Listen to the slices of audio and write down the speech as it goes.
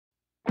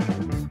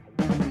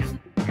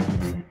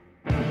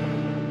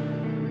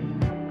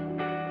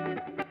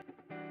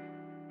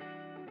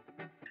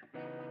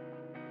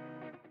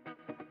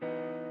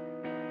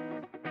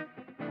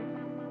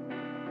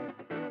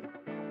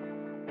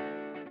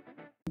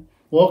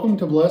Welcome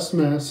to Blessed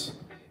Mess,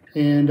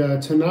 and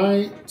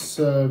tonight's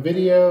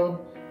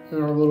video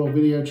in our little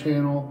video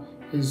channel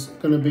is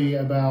going to be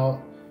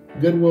about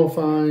Goodwill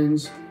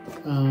finds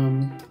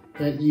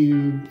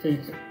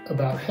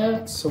about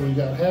hats. So we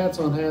got hats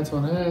on hats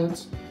on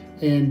hats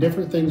and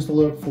different things to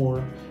look for.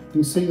 You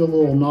can see the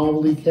little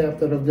novelty cap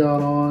that I've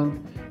got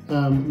on.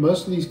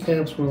 Most of these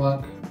caps were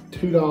like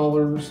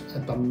 $2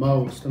 at the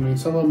most. I mean,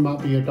 some of them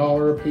might be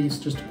 $1 a piece,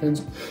 just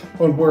depends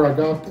on where I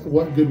got,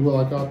 what Goodwill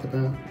I got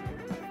them at.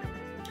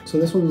 So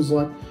this one was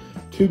like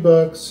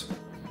 $2.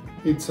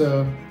 It's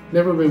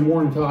never been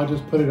worn until I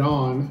just put it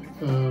on.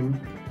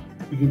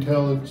 You can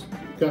tell it's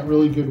got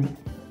really good,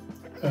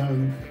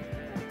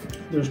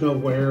 there's no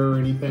wear or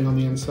anything on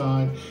the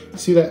inside. You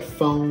see that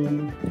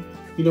foam?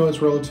 You know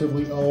it's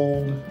relatively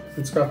old.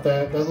 It's got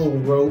that little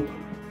rope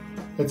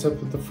that's up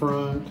at the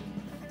front.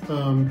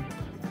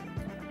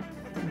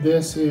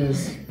 This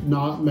is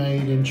not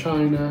made in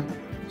China,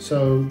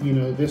 so you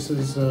know this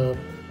is a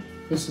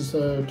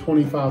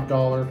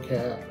 $25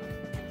 cap.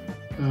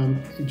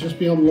 Just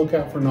be on the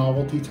lookout for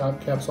novelty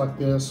type caps like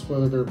this,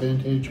 whether they're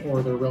vintage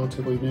or they're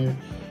relatively new.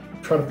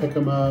 Try to pick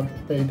them up.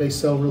 They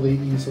sell really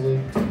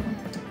easily,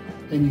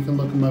 and you can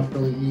look them up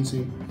really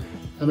easy.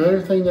 Another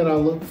thing that I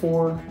look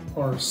for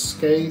are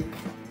skate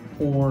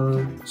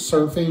or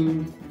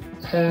surfing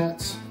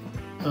hats.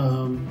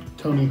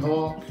 Tony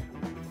Hawk.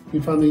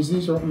 You can find these.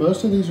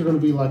 Most of these are going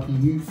to be like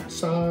youth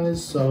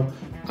size, so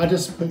I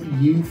just put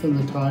youth in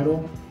the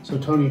title. So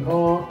Tony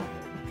Hawk,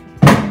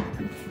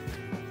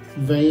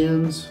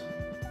 Vans,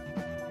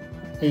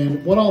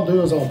 and what I'll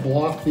do is I'll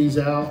block these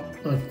out.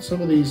 Like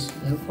some of these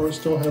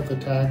still have the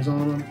tags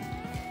on them.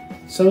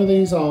 Some of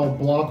these I'll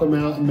block them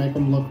out and make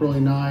them look really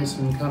nice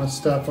and kind of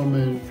stuff them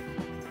and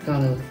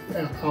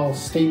I'll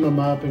steam them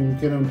up and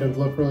get them to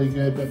look really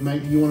good. But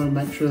you want to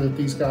make sure that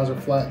these guys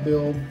are flat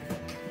billed.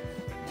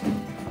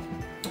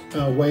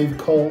 Wave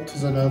Colt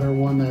is another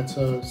one that's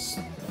a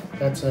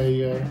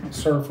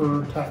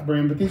surfer type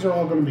brand, but these are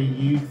all going to be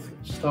youth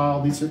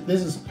style.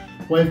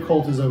 Wave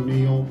Colt is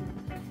O'Neill.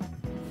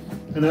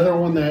 Another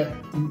one that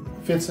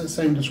fits that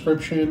same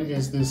description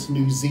is this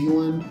New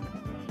Zealand.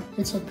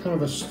 It's a kind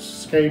of a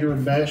skater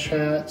mesh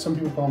hat. Some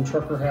people call them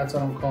trucker hats. I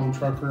don't call them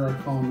trucker, I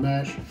call them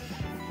mesh.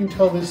 You can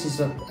tell this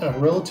is a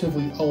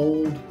relatively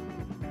old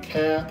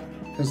cap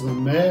because the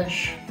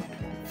mesh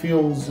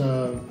feels,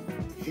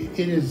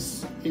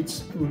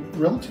 it's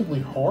relatively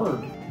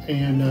hard,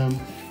 and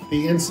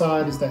the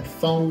inside is that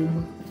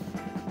foam.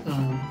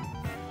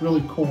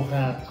 Really cool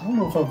hat. I don't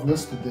know if I've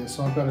listed this,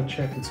 so I've got to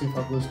check and see if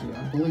I've listed it.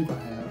 I believe I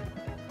have.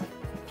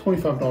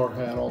 $25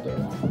 hat all day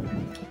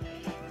long.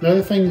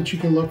 Another thing that you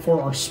can look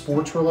for are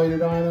sports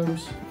related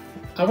items.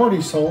 I've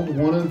already sold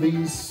one of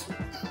these.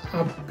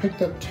 I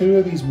picked up 2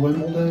 of these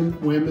Wimbledon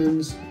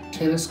women's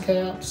tennis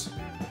caps,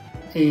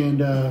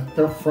 and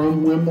they're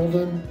from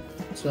Wimbledon,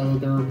 so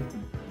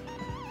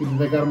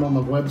they got them on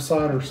the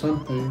website or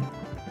something,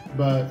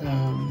 but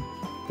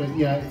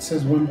yeah, it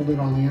says Wimbledon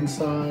on the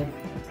inside.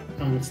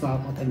 It's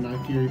not like a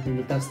Nike or anything,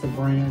 but that's the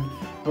brand.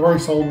 I've already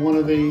sold one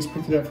of these,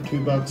 picked it up for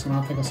 $2, and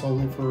I think I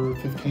sold it for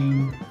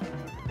 $18.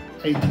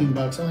 I think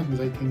it was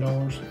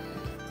 $18.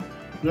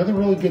 Another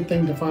really good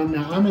thing to find,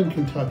 now I'm in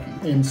Kentucky,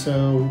 and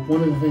so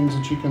one of the things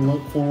that you can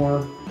look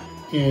for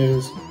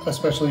is,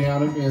 especially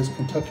out of, is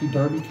Kentucky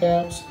Derby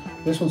caps.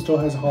 This one still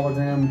has a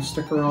hologram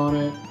sticker on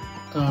it.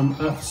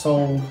 I've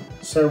sold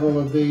several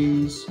of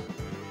these.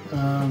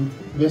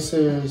 This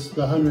is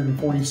the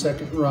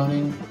 142nd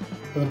running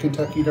of the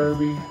Kentucky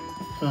Derby.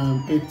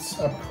 It's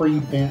a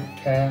pre-bent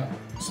cap,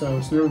 so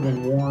it's never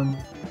been worn.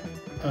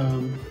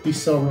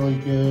 These sell really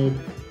good.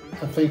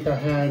 I think I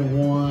had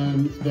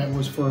one that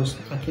was for,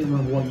 I can't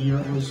remember what year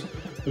it was,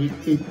 but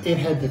it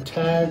had the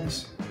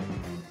tags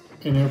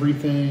and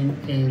everything,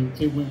 and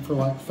it went for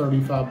like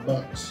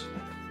 $35.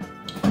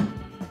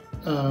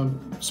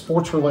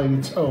 Sports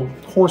related,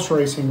 horse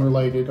racing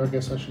related, I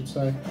guess I should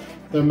say.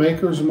 The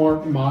Maker's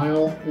Mark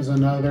Mile is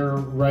another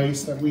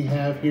race that we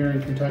have here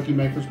in Kentucky.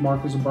 Maker's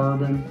Mark is a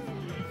bourbon.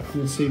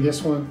 You can see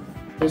this one.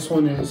 This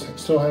one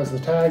still has the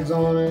tags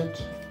on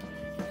it.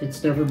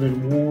 It's never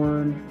been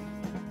worn.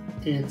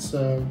 It's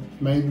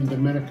made in the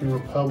Dominican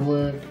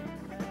Republic.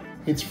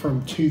 It's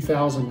from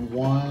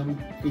 2001.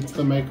 It's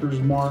the Maker's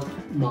Mark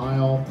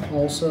Mile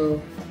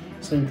also.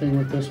 Same thing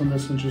with this one.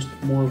 This one's just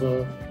more of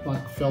a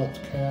like felt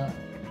cap,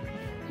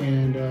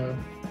 and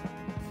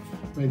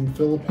made in the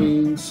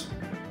Philippines.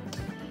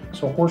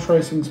 So horse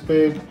racing's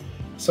big.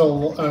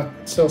 Sell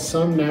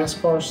some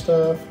NASCAR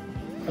stuff.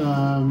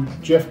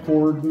 Jeff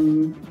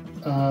Gordon.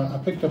 I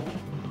picked up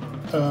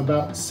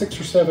about 6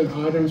 or 7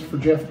 items for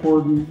Jeff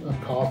Gordon. A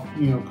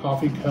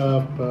coffee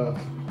cup,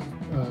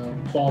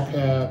 ball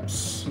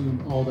caps,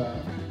 and all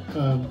that.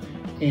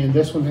 And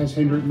this one has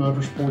Hendrick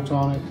Motorsports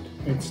on it.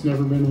 It's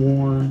never been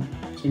worn.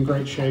 It's in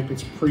great shape.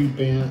 It's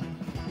pre-bent.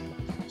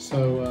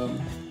 So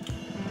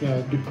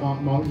yeah,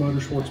 DuPont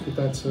Motorsports, but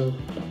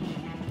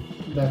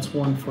that's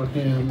one for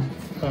him.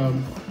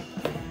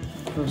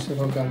 Let's see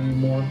if I've got any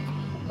more.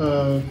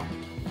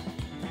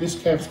 This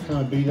cap's kind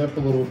of beat up a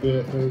little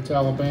bit, but it's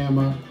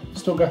Alabama.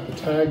 Still got the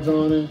tags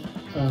on it.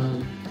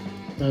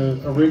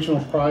 The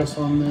original price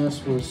on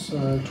this was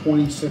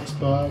 26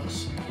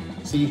 bucks.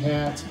 Z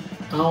hats.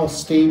 I'll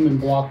steam and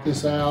block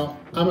this out.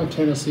 I'm a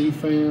Tennessee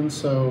fan,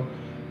 so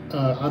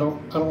I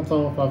don't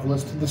know if I've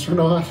listed this or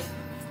not.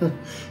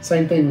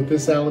 Same thing with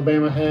this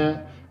Alabama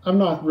hat. I'm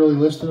not really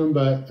listing them,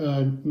 but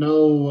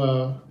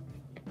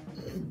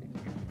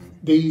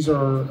these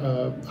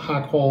are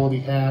high quality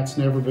hats,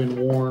 never been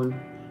worn.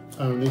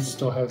 This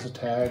still has the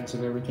tags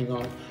and everything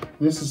on it.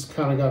 And this has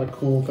kind of got a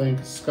cool thing.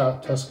 It's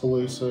got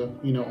Tuscaloosa,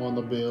 you know, on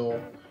the bill.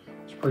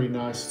 It's pretty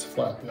nice. It's a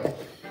flat bill.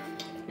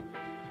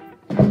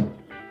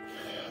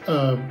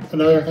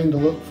 Another thing to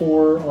look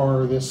for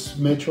are this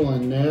Mitchell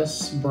and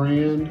Ness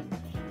brand.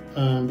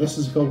 This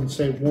is Golden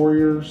State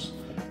Warriors.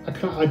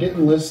 I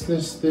didn't list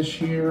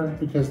this year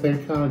because they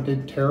kind of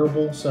did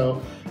terrible, so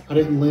I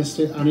didn't list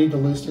it. I need to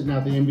list it now.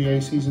 The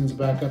NBA season's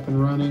back up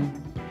and running.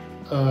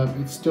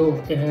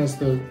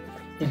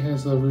 It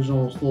has the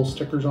original little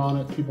stickers on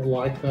it. People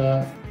like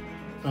that,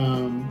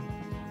 and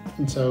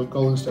so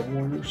Golden State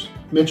Warriors,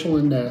 Mitchell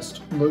and Ness.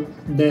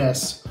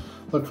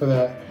 Look for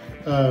that.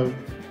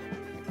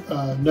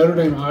 Notre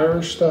Dame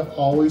Irish stuff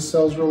always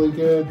sells really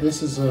good.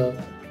 This is a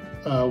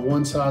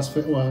one size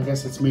fit. Well, I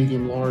guess it's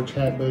medium large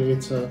hat, but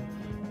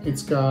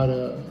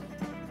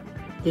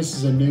this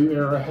is a New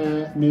Era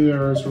hat. New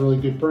Era is a really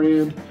good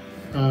brand.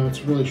 It's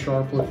a really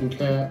sharp looking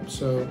cap,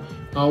 so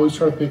I always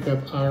try to pick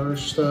up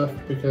Irish stuff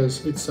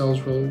because it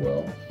sells really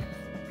well.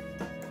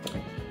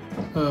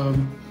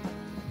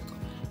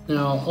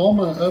 Now, all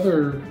my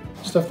other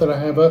stuff that I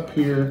have up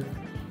here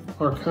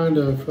are kind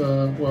of,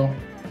 well,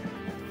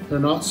 they're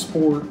not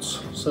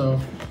sports. So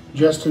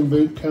Justin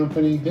Boot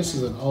Company, this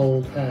is an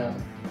old hat.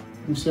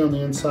 You see on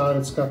the inside,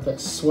 it's got that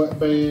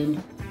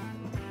sweatband.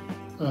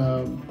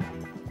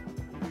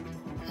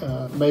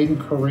 Made in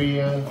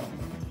Korea.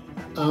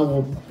 I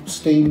will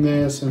steam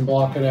this and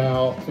block it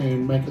out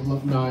and make it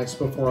look nice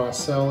before I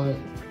sell it,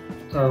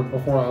 or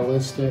before I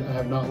list it. I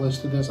have not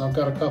listed this. I've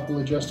got a couple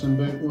of Justin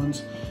Boot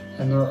ones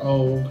and they're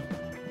old,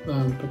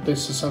 but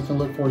this is something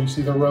to look for. You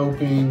see the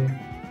roping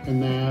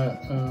and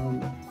that,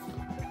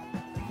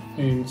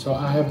 and so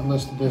I haven't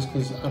listed this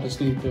because I just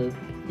need to,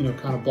 you know,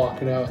 kind of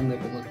block it out and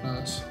make it look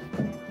nice.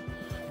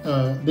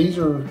 These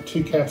are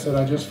two caps that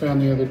I just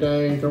found the other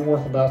day. They're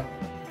worth about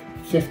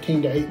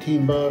 15 to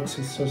 18 bucks.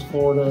 It says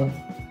Florida,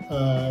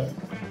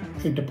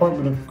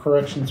 Department of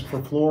Corrections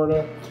for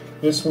Florida.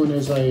 This one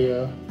is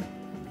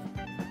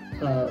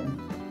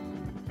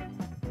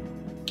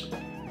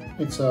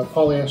it's a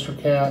polyester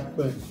cap,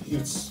 but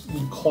it's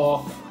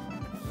cloth.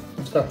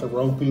 It's got the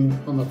roping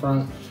on the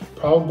front,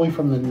 probably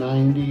from the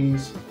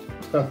 90s.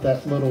 It's got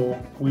that little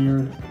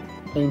weird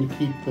thing to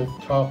keep the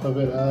top of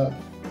it up,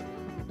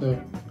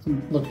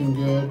 looking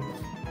good.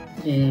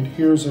 And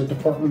here's a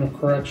Department of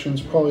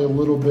Corrections, probably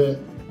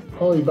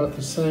about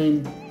the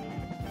same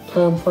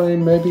time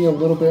frame, maybe a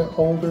little bit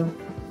older.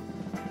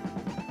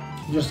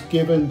 Just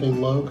given the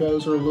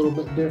logos are a little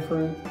bit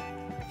different.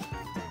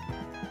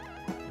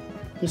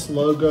 This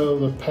logo,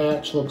 the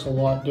patch looks a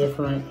lot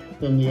different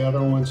than the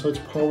other one, so it's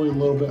probably a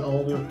little bit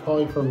older,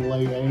 probably from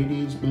late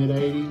 80s, mid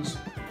 80s.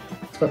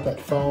 It's got that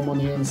foam on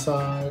the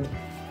inside.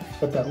 It's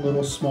got that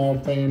little small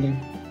banding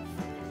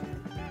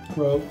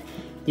rope.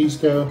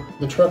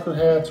 The trucker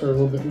hats are a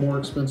little bit more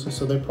expensive,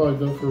 so they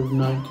probably go for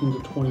 19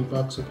 to 20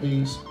 bucks a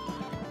piece.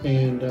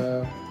 And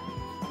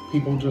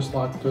people just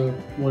like to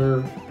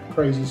wear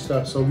crazy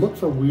stuff. So look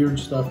for weird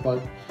stuff.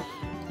 Like,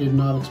 did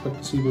not expect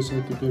to see this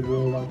at the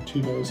Goodwill like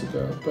 2 days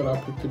ago, but I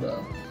picked it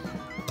up.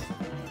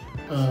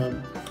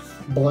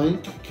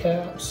 Blank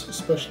caps,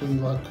 especially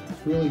like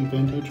really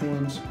vintage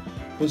ones.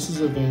 This is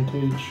a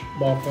vintage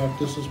ball cap.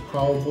 This is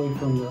probably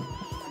from the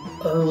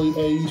early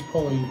 80s,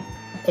 probably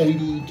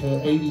 80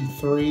 to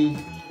 83.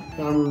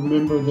 I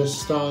remember this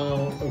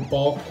style of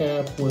ball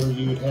cap where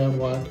you would have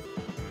like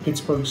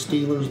Pittsburgh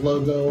Steelers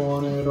logo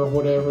on it or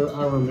whatever.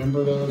 I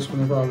remember those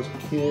whenever I was a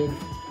kid.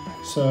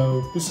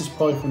 So this is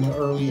probably from the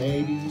early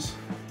 80s.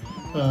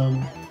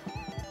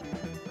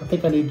 I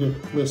think I need to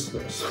list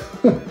this.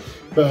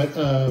 But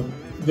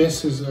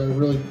this is a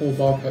really cool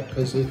ball cap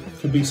because it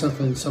could be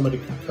something somebody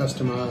could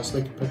customize.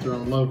 They could put their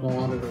own logo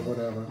on it or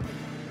whatever.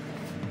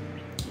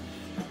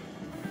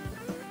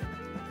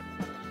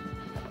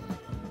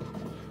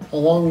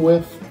 Along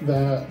with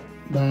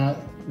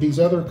these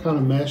other kind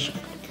of mesh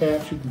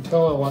caps, you can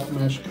tell I like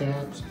mesh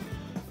caps,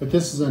 but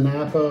this is a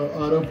Napa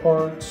Auto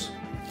Parts.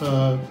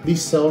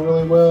 These sell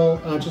really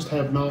well. I just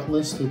have not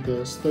listed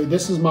this.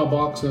 This is my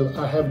box of,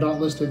 I have not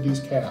listed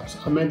these caps.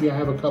 Maybe I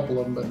have a couple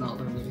of them, but not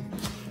very many.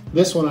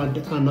 This one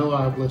I know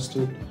I've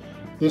listed.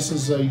 This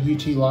is a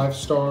UT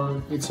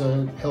Lifestar. It's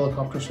a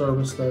helicopter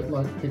service that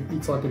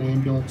it's like an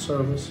ambulance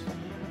service.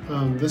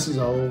 This is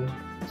old.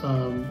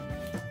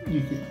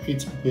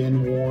 It's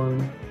been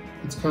worn.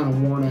 It's kind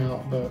of worn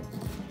out, but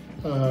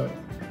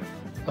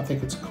I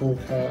think it's a cool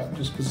cap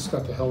just because it's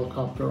got the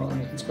helicopter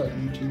on it. It's got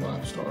UT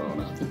Lifestar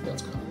on it. I think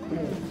that's kind of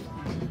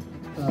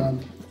cool.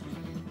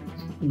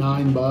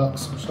 $9 or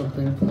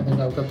something. I think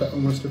I've got that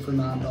one listed for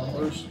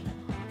 $9.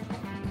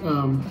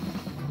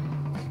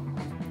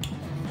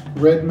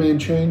 Red Man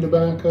chewing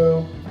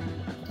tobacco.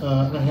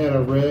 I had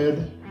a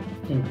red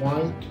and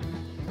white,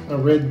 a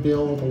red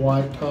bill with a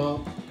white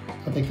top.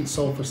 I think it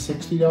sold for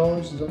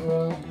 $60, is that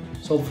right?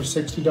 Sold for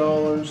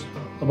 $60.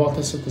 I bought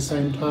this at the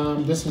same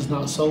time. This is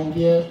not sold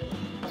yet.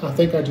 I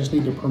think I just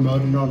need to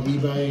promote it on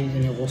eBay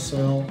and it will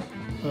sell.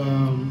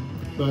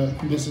 But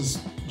this is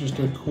just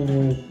a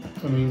cool,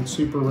 I mean,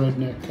 super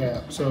redneck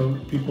cap. So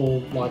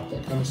people like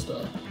that kind of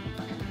stuff.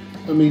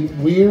 I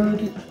mean,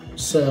 weird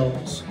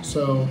sells.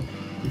 So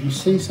if you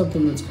see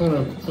something that's kind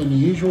of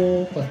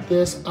unusual like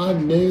this, I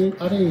didn't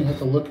even have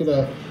to look it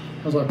up.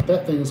 I was like,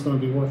 that thing is going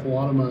to be worth a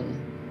lot of money.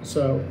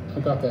 So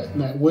I got that.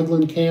 And that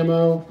woodland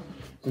camo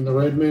and the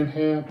red man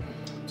hat.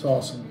 It's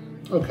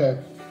awesome. Okay.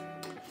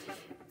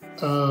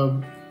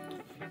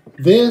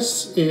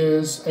 This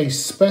is a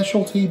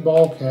specialty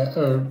ball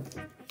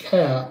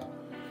cap,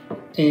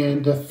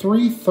 and the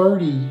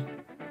 330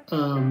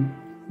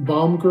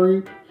 bomb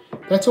group,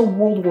 that's a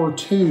World War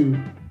II.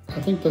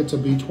 I think that's a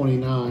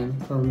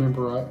B-29, if I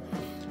remember right.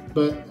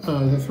 But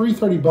the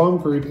 330 bomb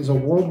group is a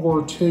World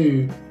War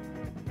II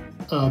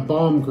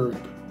bomb group.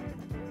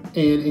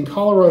 And in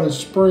Colorado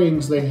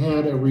Springs, they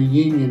had a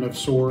reunion of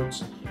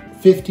sorts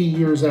 50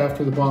 years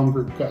after the bomb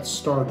group got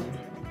started.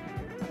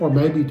 Or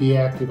maybe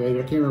deactivated.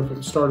 I can't remember if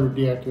it started or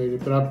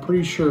deactivated, but I'm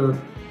pretty sure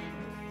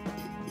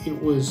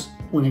it was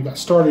when it got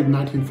started in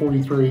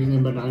 1943, and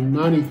then by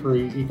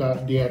 1993 it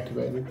got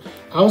deactivated.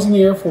 I was in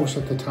the Air Force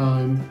at the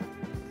time,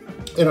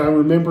 and I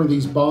remember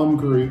these bomber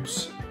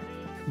groups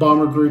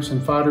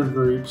and fighter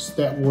groups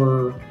that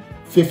were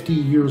 50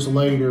 years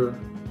later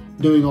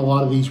doing a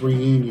lot of these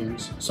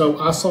reunions. So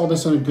I saw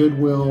this in a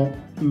Goodwill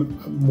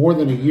more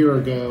than a year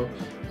ago,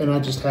 and I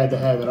just had to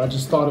have it. I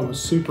just thought it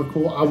was super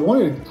cool. I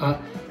wanted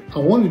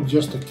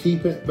just to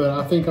keep it, but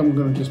I think I'm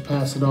going to just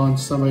pass it on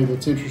to somebody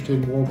that's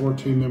interested in World War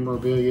II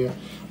memorabilia.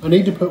 I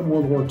need to put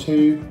World War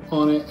II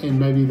on it, and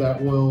maybe that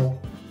will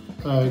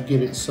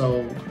get it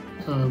sold.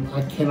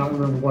 I cannot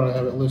remember what I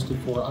have it listed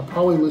for. I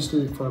probably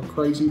listed it for a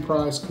crazy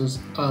price because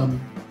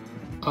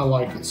I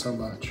like it so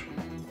much.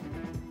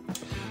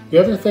 The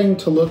other thing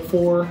to look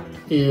for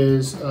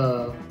is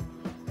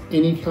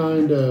any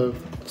kind of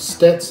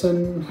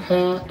Stetson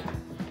hat,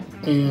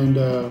 and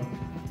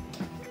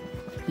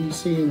you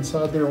see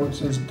inside there where it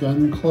says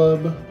Gun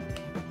Club.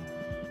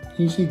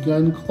 Can you see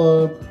Gun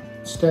Club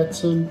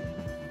Stetson?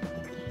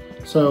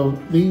 So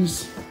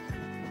here's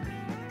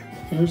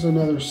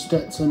another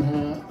Stetson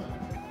hat.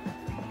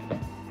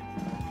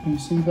 Can you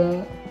see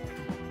that?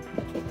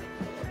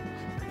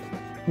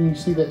 Can you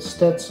see that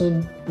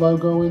Stetson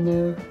logo in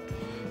there?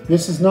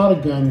 This is not a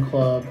Gun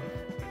Club.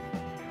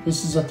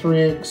 This is a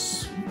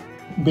 3X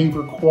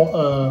Beaver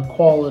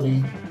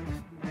quality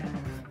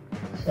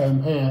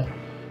hat.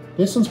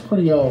 This one's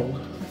pretty old.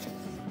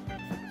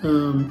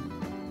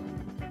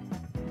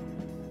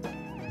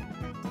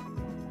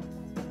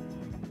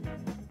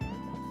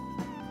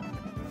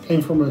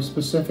 Came from a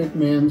specific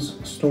men's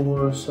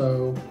store,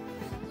 so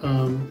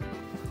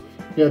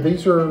yeah,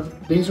 these are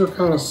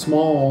kind of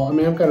small. I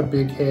mean, I've got a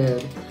big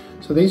head,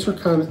 so these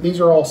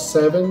are all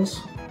 7s.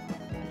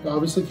 They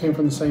obviously came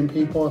from the same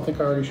people. I think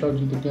I already showed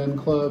you the Gun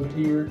Club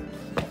here.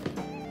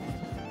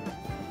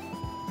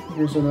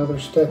 Here's another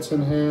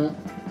Stetson hat.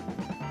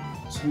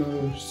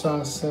 Another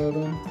size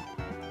 7.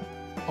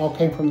 All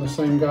came from the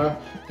same guy.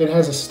 It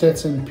has a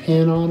Stetson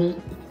pin on it.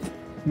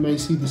 You may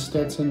see the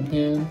Stetson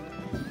pin.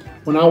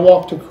 When I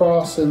walked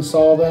across and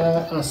saw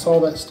that, I saw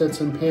that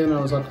Stetson pin.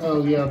 I was like,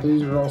 oh yeah,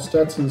 these are all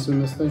Stetsons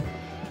in this thing.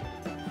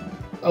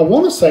 I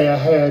want to say I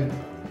had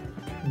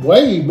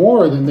way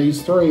more than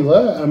these 3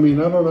 left. I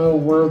mean, I don't know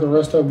where the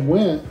rest of them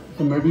went,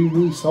 and maybe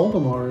we sold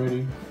them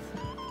already.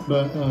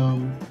 But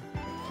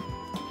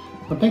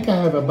I think I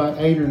have about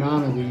 8 or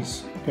 9 of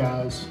these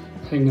guys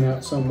hanging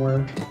out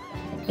somewhere,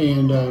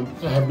 and I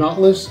have not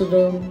listed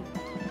them.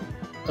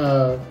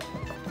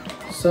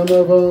 Some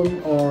of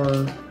them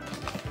are,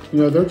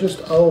 they're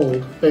just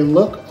old. They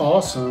look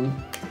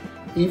awesome,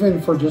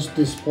 even for just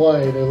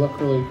display. They look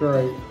really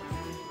great.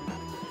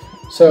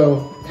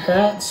 So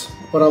hats,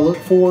 what I look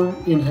for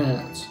in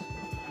hats,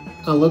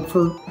 I like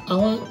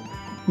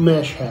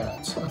mesh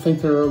hats. I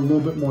think they're a little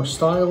bit more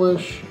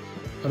stylish.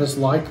 I just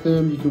like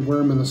them. You can wear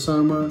them in the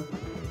summer,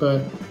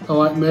 but I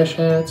like mesh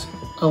hats.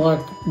 I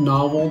like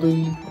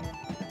novelty,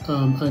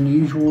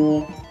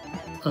 unusual,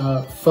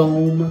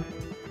 foam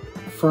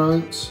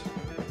fronts.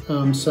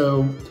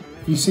 So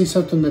if you see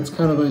something that's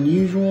kind of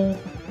unusual,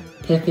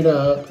 pick it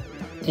up.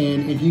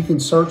 And if you can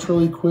search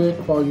really quick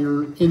while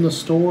you're in the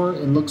store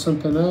and look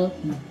something up,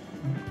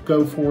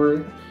 go for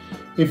it.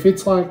 If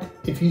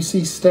you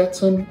see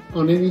Stetson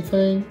on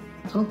anything,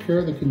 I don't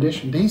care the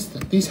condition.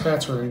 These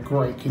hats are in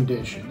great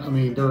condition. I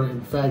mean, they're in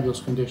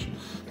fabulous condition.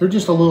 They're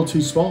just a little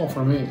too small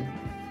for me.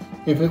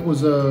 If it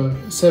was a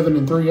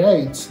 7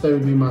 3/8, they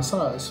would be my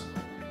size.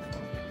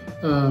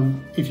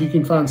 If you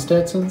can find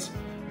Stetsons,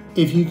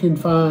 if you can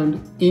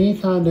find any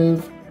kind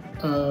of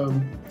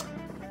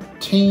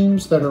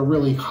teams that are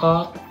really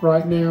hot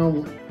right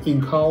now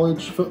in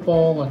college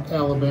football, like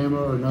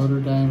Alabama or Notre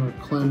Dame or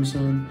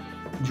Clemson,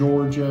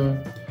 Georgia,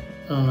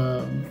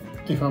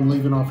 if I'm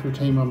leaving off your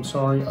team, I'm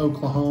sorry.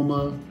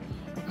 Oklahoma.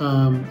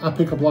 I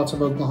pick up lots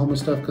of Oklahoma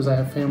stuff because I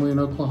have family in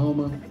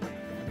Oklahoma.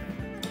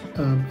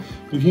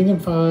 If you can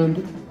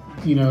find,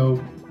 you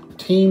know,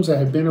 teams that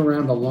have been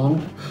around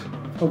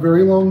a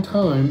very long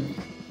time,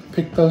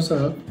 pick those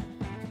up.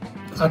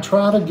 I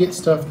try to get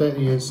stuff that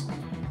is,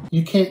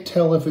 you can't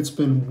tell if it's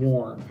been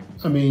worn.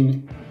 I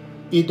mean,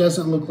 it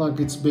doesn't look like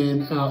it's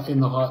been out in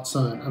the hot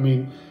sun. I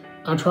mean,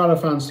 I try to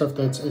find stuff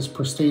that's as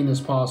pristine as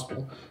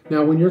possible.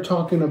 Now, when you're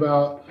talking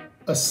about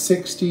a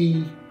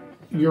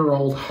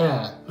 60-year-old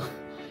hat,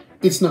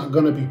 it's not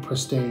going to be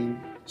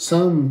pristine.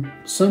 Some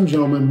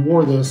gentleman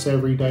wore this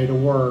every day to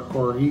work,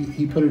 or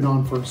he put it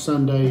on for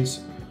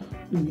Sundays,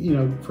 you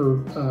know,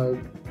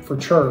 for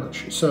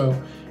church. So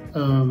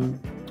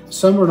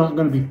some are not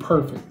going to be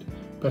perfect,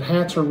 but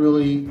hats are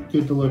really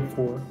good to look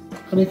for.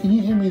 Honey, can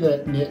you hand me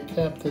that knit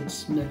cap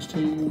that's next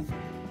to you?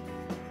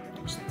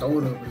 Just throw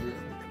it over here.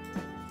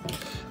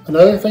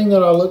 Another thing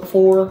that I look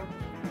for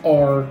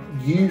are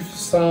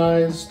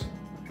youth-sized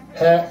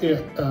hat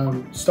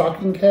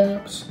stocking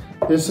caps.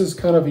 This is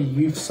kind of a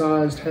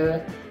youth-sized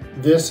hat.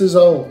 This is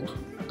old.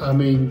 I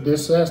mean,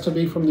 this has to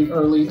be from the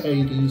early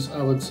 80s,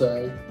 I would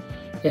say.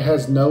 It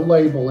has no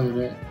label in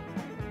it.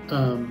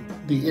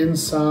 The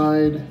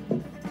inside,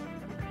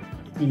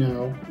 you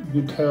know,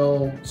 you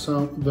tell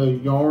the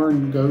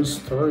yarn goes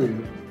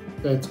through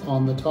that's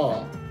on the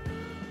top.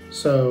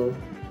 So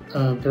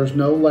there's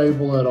no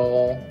label at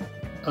all.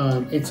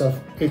 It's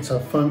a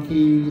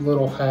funky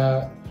little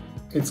hat.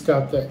 It's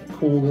got that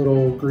cool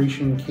little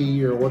Grecian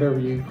key or whatever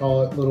you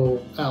call it,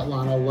 little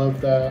outline. I love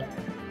that.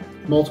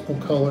 Multiple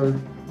colored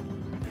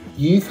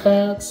youth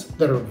hats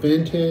that are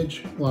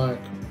vintage. Like,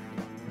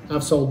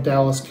 I've sold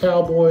Dallas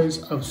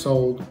Cowboys, I've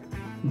sold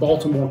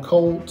Baltimore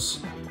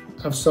Colts,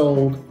 I've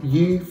sold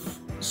youth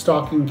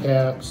stocking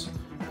caps.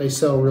 They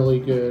sell really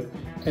good.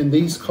 And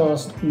these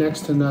cost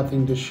next to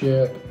nothing to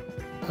ship.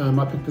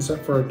 I picked this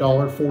up for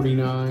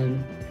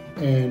 $1.49,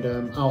 and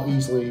I'll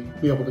easily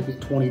be able to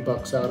get 20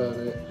 bucks out of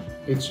it.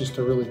 It's just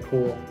a really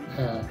cool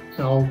hat. And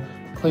I'll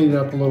clean it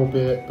up a little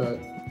bit, but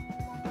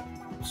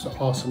it's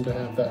awesome to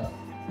have that.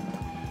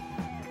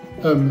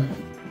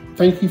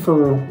 Thank you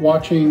for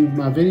watching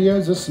my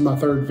videos. This is my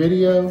third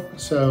video,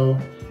 so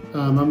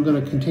I'm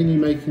going to continue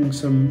making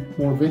some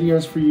more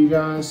videos for you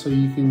guys, so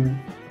you can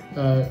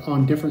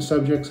on different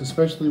subjects,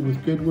 especially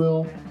with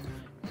Goodwill.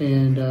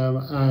 And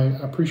I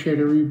appreciate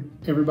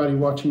everybody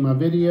watching my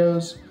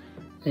videos,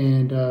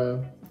 and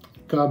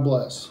God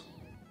bless.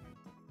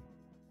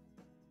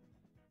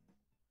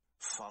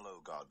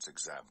 Follow God's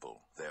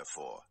example,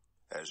 therefore,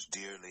 as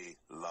dearly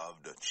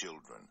loved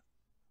children,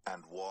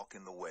 and walk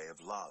in the way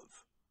of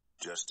love,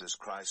 just as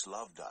Christ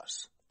loved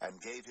us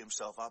and gave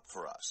himself up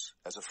for us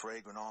as a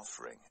fragrant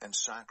offering and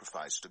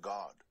sacrifice to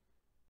God.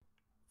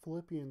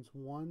 Philippians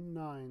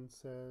 1:9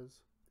 says,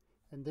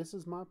 "And this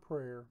is my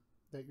prayer,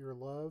 that your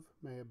love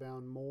may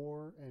abound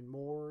more and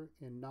more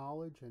in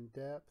knowledge and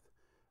depth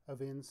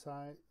of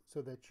insight,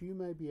 so that you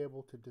may be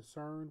able to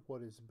discern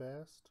what is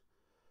best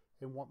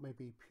and what may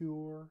be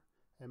pure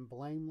and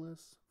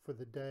blameless for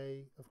the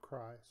day of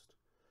Christ,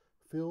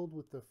 filled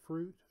with the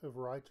fruit of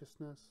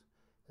righteousness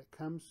that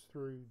comes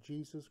through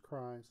Jesus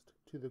Christ,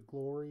 to the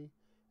glory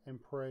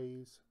and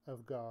praise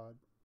of God."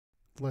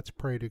 Let's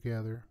pray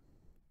together.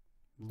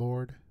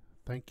 Lord,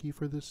 thank you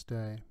for this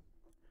day.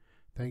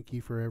 Thank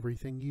you for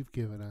everything you've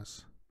given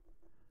us.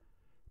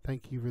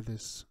 Thank you for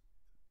this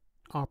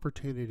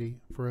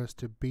opportunity for us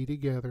to be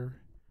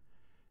together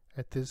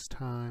at this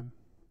time,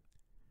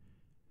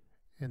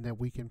 and that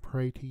we can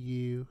pray to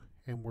you,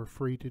 and we're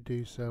free to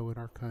do so in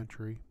our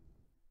country.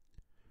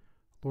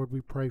 Lord,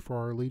 we pray for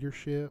our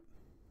leadership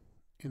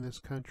in this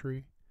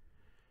country.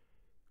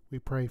 We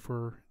pray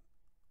for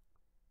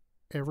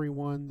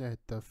everyone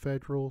at the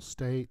federal,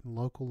 state, and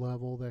local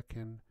level that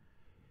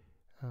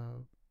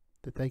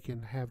they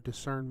can have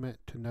discernment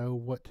to know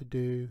what to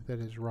do that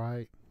is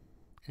right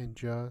and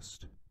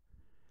just.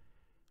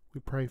 We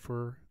pray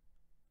for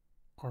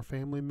our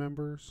family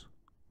members,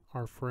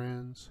 our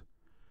friends,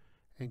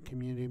 and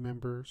community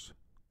members,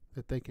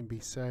 that they can be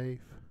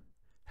safe,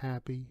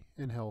 happy,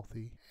 and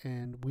healthy.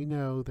 And we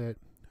know that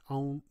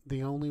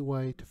the only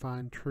way to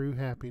find true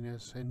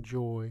happiness and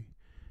joy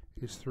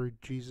is through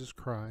Jesus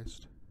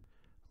Christ.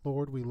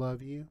 Lord, we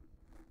love you,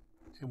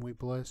 and we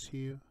bless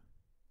you,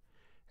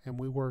 and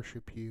we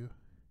worship you.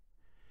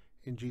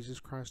 In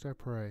Jesus Christ I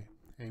pray.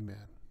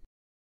 Amen.